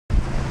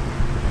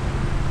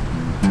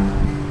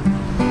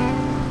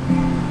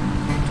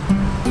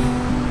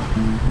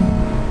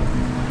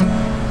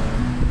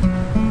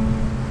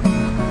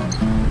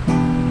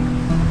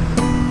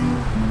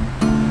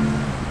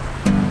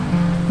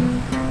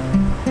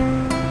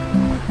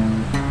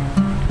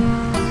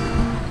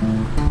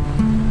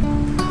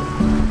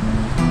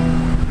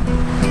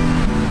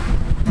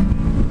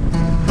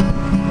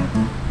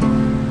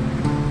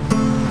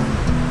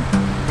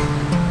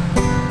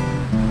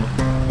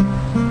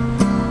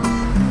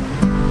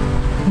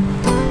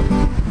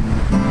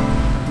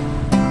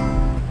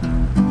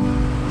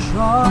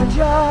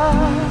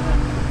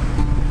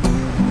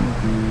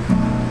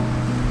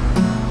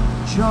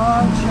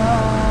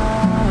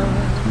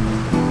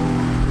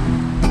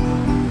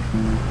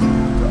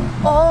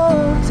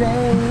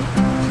day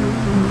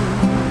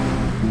dream.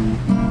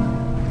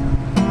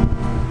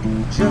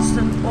 Just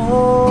an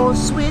old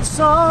sweet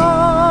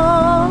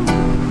song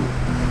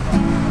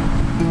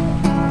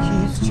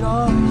keeps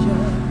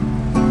Georgia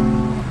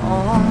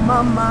on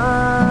my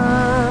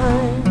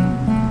mind.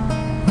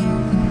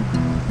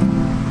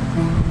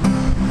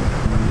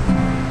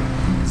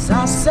 So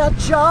I said,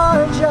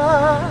 Georgia,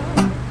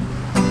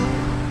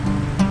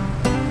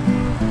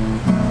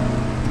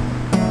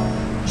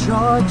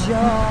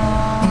 Georgia,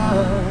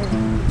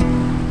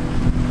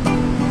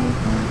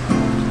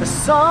 a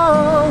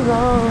song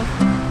of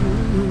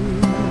you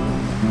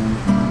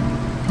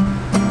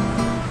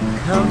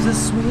comes as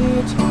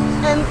sweet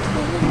and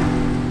clear.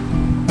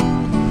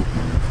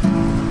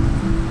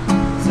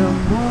 The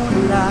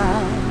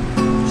moonlight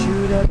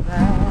through the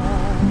back.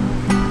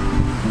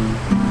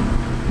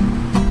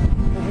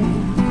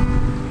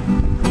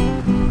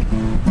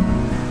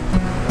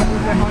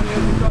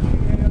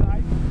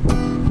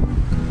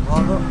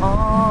 All the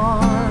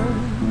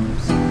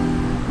arms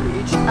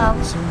reach out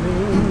to me.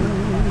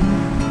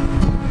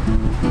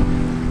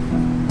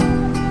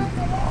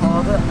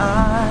 All the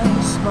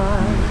eyes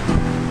smile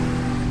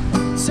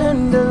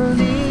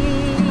tenderly.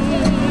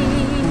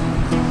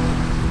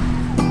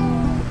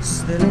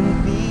 Still in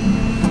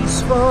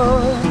peaceful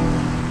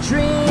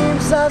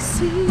dreams I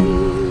see.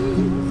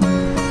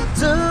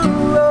 The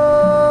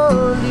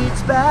road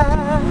leads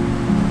back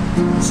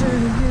to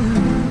you.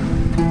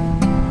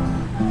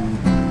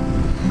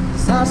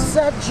 I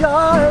said,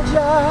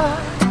 Georgia,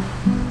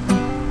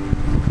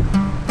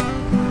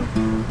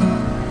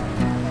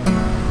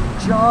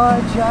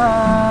 Georgia,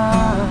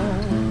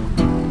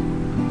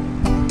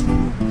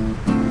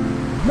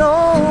 no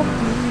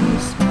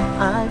peace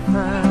I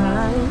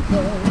find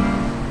there.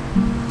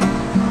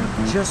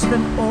 Just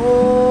an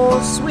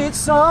old sweet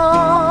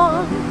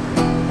song,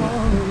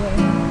 oh yeah,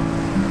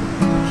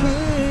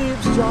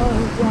 keeps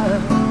Georgia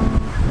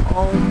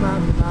on my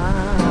mind.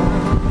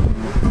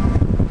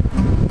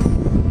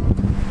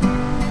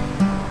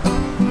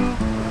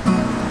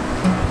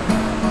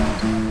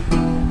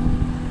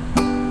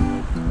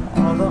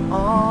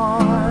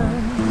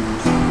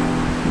 Arms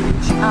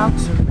reach out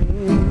to me.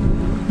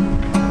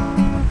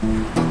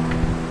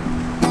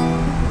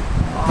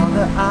 All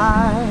the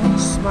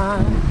eyes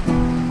smile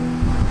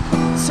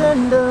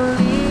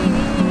tenderly.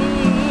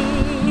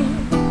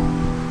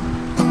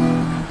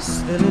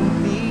 Still in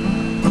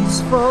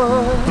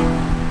peaceful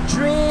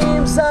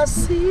dreams I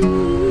see.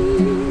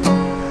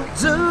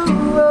 The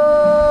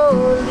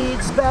road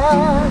leads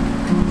back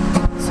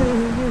to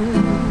you.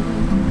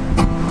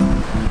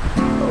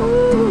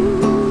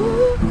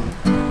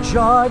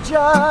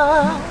 Georgia,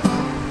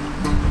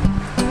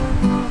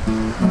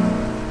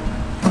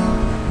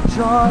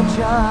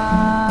 Georgia,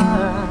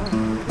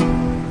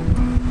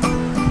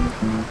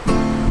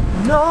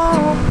 no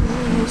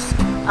peace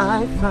I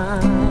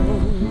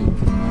find.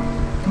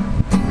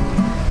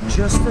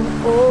 Just an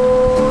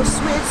old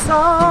sweet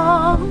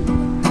song,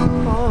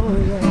 oh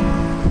yeah,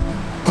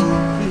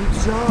 keeps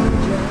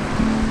Georgia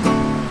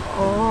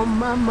on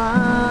my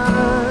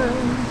mind.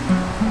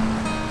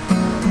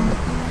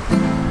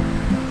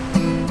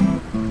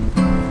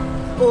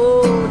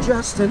 Oh,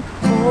 just an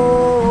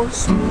old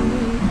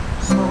sweet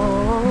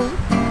song,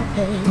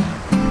 hey,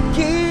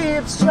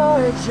 keeps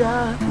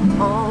Georgia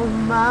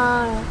on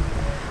my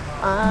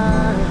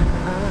mind.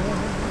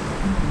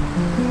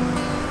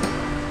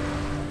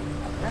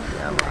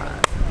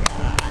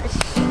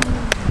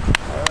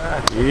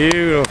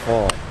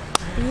 Beautiful.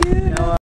 Yeah.